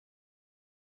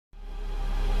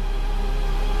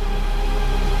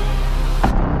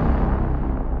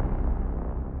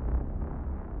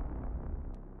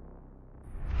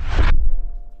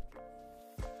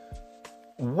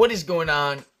What is going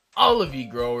on, all of you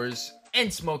growers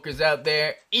and smokers out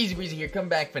there? EasyBreezy here, come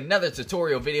back for another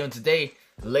tutorial video, and today,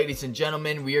 ladies and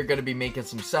gentlemen, we are going to be making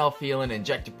some self-healing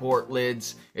injector port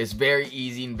lids. It's very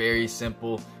easy and very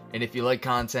simple, and if you like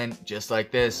content just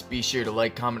like this, be sure to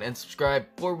like, comment, and subscribe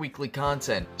for weekly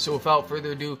content. So without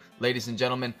further ado, ladies and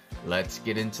gentlemen, let's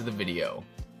get into the video.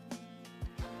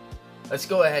 Let's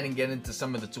go ahead and get into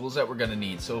some of the tools that we're going to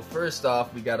need. So first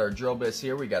off, we got our drill bits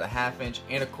here. We got a 1/2 inch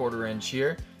and a 1/4 inch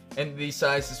here. And these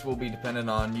sizes will be dependent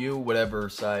on you, whatever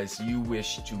size you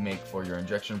wish to make for your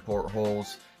injection port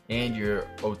holes and your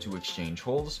O2 exchange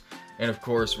holes. And of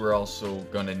course, we're also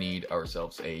going to need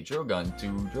ourselves a drill gun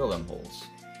to drill them holes.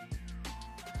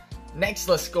 Next,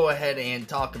 let's go ahead and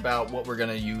talk about what we're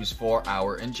going to use for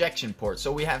our injection port. So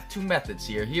we have two methods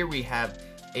here. Here we have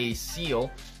a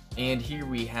seal, and here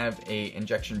we have a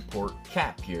injection port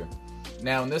cap here.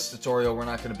 Now in this tutorial, we're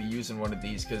not going to be using one of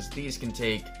these because these can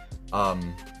take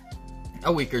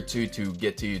a week or two to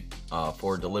get to you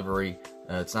for delivery.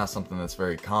 It's not something that's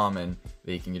very common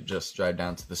that you can just drive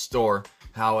down to the store.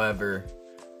 However,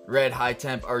 red high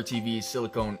temp RTV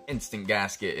silicone instant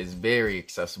gasket is very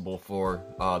accessible for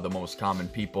the most common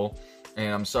people.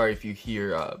 And I'm sorry if you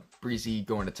hear Breezy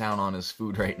going to town on his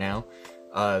food right now.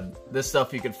 This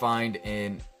stuff you can find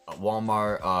in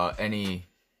Walmart, any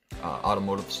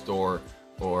automotive store,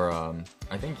 or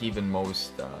I think even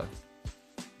most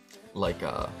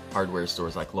hardware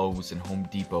stores like Lowe's and Home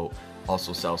Depot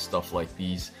also sell stuff like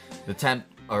these. The temp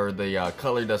or the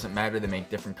color doesn't matter. They make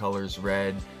different colors: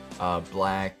 red,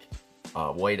 black,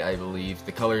 white, I believe.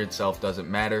 The color itself doesn't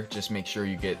matter. Just make sure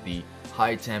you get the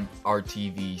high temp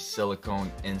RTV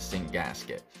silicone instant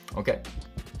gasket. Okay.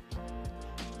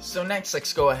 So next,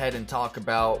 let's go ahead and talk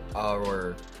about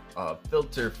our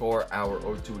filter for our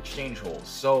O2 exchange holes.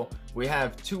 So we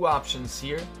have two options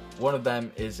here. One of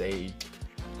them is a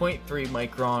 0.3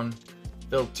 micron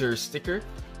filter sticker,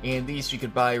 and these you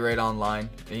could buy right online,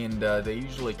 and they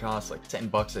usually cost like 10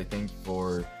 bucks, I think,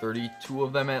 for 32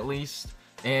 of them at least.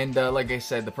 And like I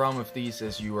said, the problem with these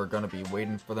is you are going to be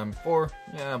waiting for them for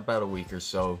about a week or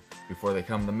so before they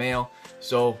come in the mail.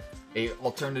 So a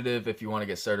alternative, if you want to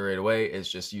get started right away,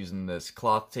 is just using this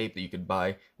cloth tape that you could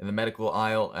buy in the medical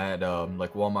aisle at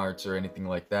like Walmart's or anything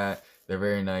like that. They're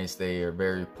very nice. They are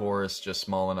very porous, just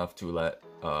small enough to let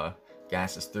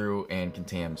gases through and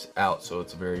contaminants out. So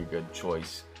it's a very good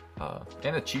choice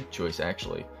and a cheap choice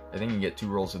actually. I think you can get 2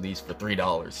 rolls of these for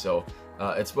 $3. So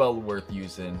it's well worth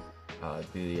using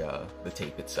the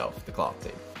tape itself, the cloth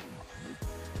tape.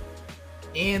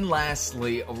 And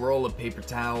lastly, a roll of paper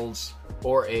towels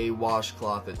or a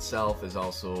washcloth itself is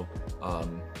also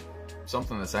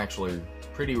something that's actually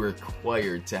pretty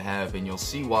required to have, and you'll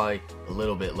see why a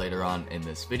little bit later on in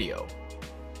this video.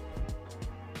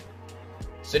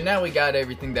 So now we got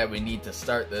everything that we need to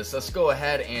start this. Let's go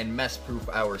ahead and mess proof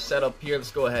our setup here.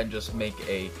 Let's go ahead and just make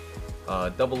a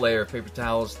double layer of paper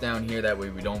towels down here, that way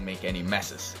we don't make any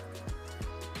messes.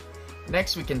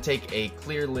 Next, we can take a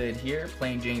clear lid here,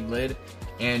 plain Jane lid,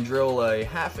 and drill a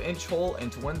 1/2 inch hole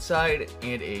into one side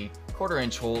and a 1/4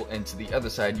 inch hole into the other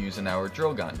side using our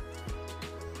drill gun.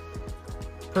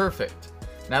 Perfect.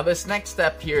 Now this next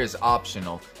step here is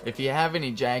optional. If you have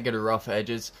any jagged or rough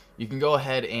edges, you can go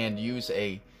ahead and use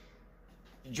a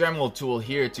Dremel tool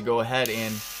here to go ahead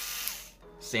and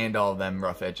sand all of them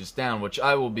rough edges down, which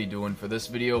I will be doing for this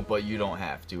video, but you don't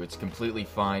have to. It's completely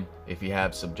fine if you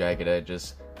have some jagged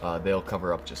edges. They'll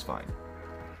cover up just fine.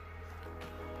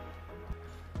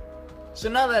 So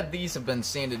now that these have been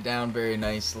sanded down very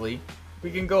nicely, we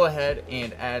can go ahead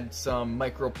and add some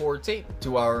micro pour tape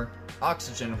to our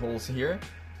oxygen holes here.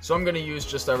 So I'm going to use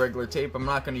just our regular tape. I'm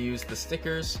not going to use the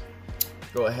stickers.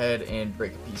 Go ahead and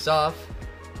break a piece off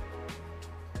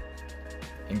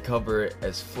and cover it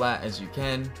as flat as you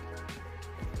can.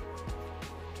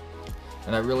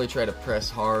 And I really try to press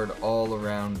hard all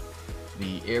around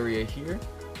the area here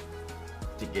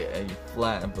to get as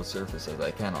flat of a surface as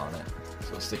I can on it,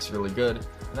 so it sticks really good.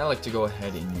 And I like to go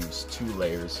ahead and use 2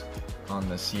 layers on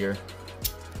this here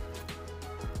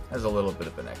as a little bit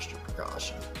of an extra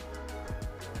precaution.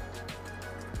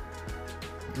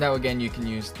 Now again, you can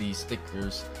use these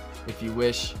stickers if you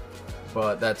wish,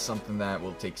 but that's something that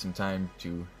will take some time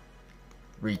to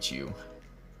reach you.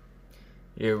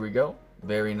 Here we go,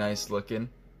 very nice looking.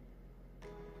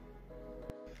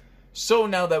 So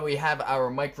now that we have our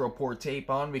micro pour tape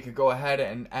on, we could go ahead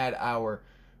and add our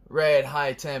red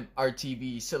high temp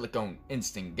RTV silicone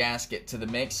instant gasket to the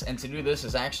mix. And to do this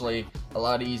is actually a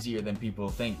lot easier than people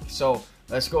think. So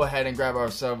let's go ahead and grab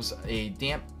ourselves a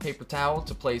damp paper towel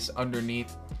to place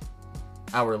underneath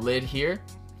our lid here.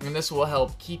 And this will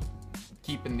help keep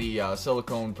keeping the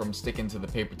silicone from sticking to the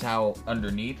paper towel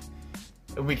underneath.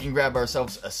 We can grab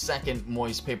ourselves a second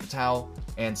moist paper towel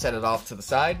and set it off to the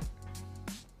side.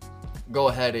 Go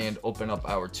ahead and open up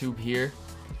our tube here,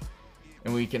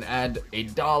 and we can add a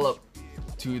dollop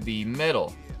to the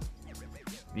middle,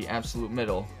 the absolute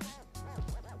middle,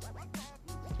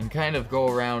 and kind of go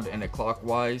around in a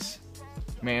clockwise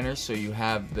manner so you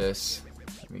have this.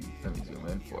 Let me zoom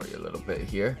in for you a little bit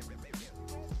here.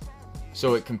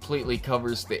 So it completely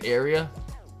covers the area,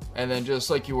 and then just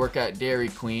like you work at Dairy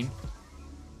Queen,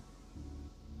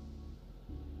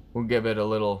 we'll give it a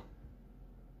little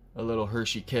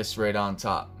Hershey kiss right on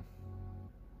top.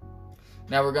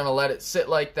 Now we're gonna let it sit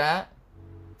like that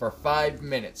for 5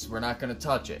 minutes. We're not gonna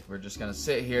touch it. We're just gonna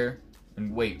sit here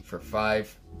and wait for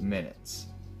 5 minutes.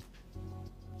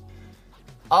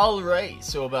 Alright,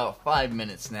 so about 5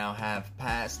 minutes now have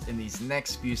passed, and these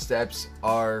next few steps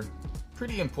are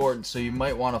pretty important, so you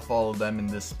might want to follow them in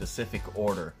this specific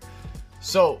order.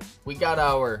 So we got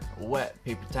our wet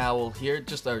paper towel here,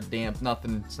 just our damp,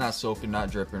 nothing, it's not soaking,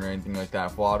 not dripping or anything like that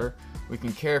with water. We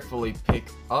can carefully pick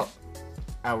up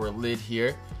our lid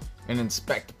here and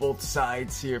inspect both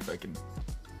sides here. If I can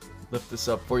lift this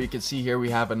up for you, can see here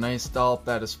we have a nice dollop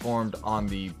that is formed on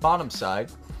the bottom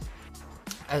side,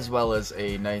 as well as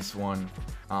a nice one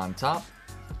on top.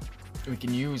 We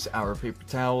can use our paper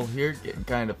towel here, getting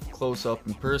kind of close up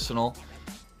and personal.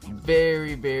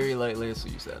 Very, very lightly, let's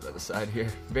use that other side here.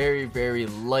 Very, very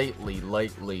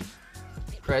lightly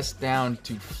press down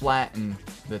to flatten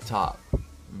the top.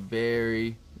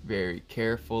 Very, very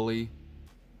carefully.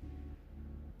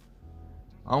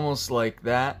 Almost like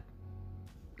that.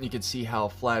 You can see how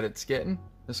flat it's getting.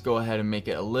 Let's go ahead and make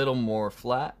it a little more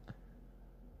flat.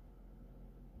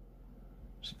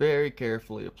 Just very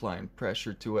carefully applying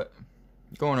pressure to it.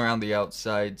 Going around the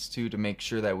outsides too to make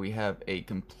sure that we have a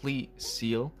complete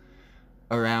seal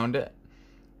around it.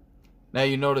 Now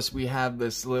you notice we have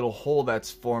this little hole that's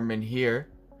forming here,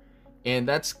 and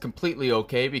that's completely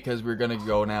okay because we're going to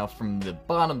go now from the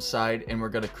bottom side and we're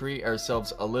going to create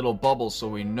ourselves a little bubble so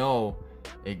we know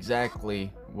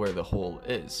exactly where the hole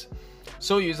is.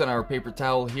 So using our paper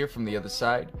towel here from the other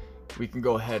side, we can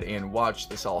go ahead and watch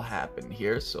this all happen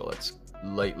here. So let's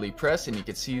lightly press, and you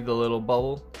can see the little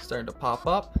bubble starting to pop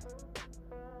up.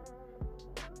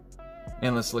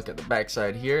 And let's look at the back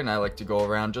side here, and I like to go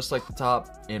around just like the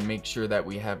top and make sure that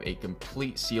we have a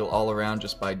complete seal all around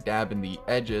just by dabbing the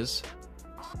edges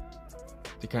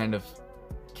to kind of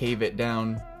cave it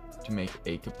down to make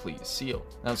a complete seal.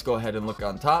 Now let's go ahead and look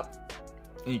on top,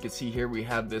 and you can see here we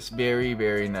have this very,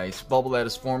 very nice bubble that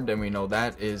is formed, and we know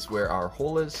that is where our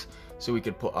hole is, so we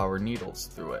could put our needles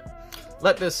through it.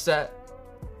 Let this set.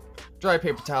 Dry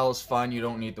paper towel is fine, you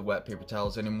don't need the wet paper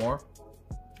towels anymore.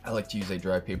 I like to use a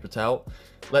dry paper towel.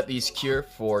 Let these cure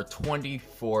for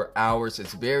 24 hours.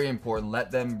 It's very important. Let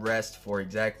them rest for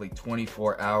exactly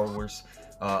 24 hours.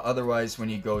 Otherwise, when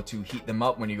you go to heat them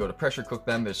up, when you go to pressure cook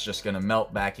them, it's just going to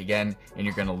melt back again and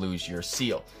you're going to lose your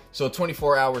seal. So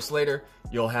 24 hours later,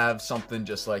 you'll have something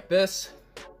just like this.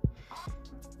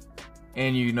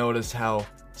 And you notice how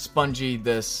spongy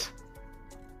this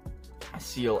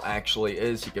seal actually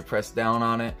is. You can press down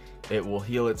on it, it will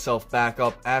heal itself back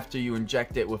up after you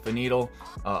inject it with a needle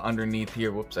underneath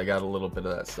here. Whoops, I got a little bit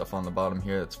of that stuff on the bottom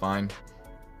here, that's fine.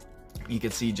 You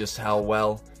can see just how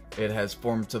well it has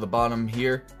formed to the bottom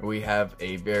here. We have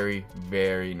a very,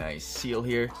 very nice seal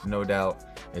here. No doubt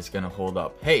it's gonna hold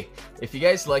up. Hey, if you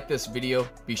guys like this video,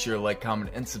 be sure to like, comment,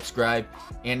 and subscribe,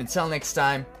 and until next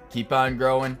time, keep on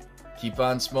growing, keep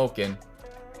on smoking,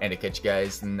 and I'll catch you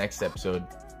guys in the next episode.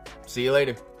 See you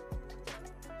later.